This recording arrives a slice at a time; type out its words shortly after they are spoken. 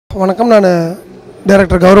வணக்கம், நான்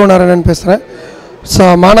டைரக்டர் கௌரவ நarayanan பேசுகிறேன். ஸோ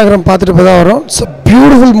மாநகரம் பார்த்துட்டு இப்போ தான் வரோம். It's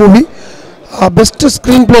beautiful movie. Best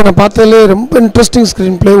screen play நான் பார்த்ததுலே ரொம்ப இன்ட்ரெஸ்டிங்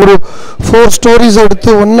ஸ்க்ரீன் ப்ளே. ஒரு 4 ஸ்டோரிஸ் எடுத்து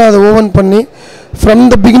ஒன்றா அதை ஓவன் பண்ணி from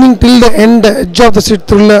the beginning till the end edge of the seat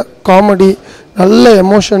thriller comedy நல்ல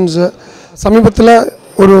எமோஷன்ஸு. சமீபத்தில்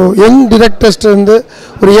ஒரு யங் டிரெக்டர்ஸ்லேருந்து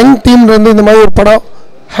ஒரு யங் டீம்லேருந்து இந்த மாதிரி ஒரு படம்.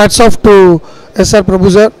 Hats off to S.R. Prabhu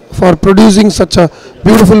sir for producing such a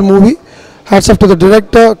beautiful movie. Hats off to the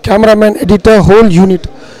director, cameraman, editor, whole unit.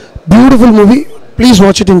 Beautiful movie. Please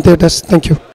watch it in theaters. Thank you.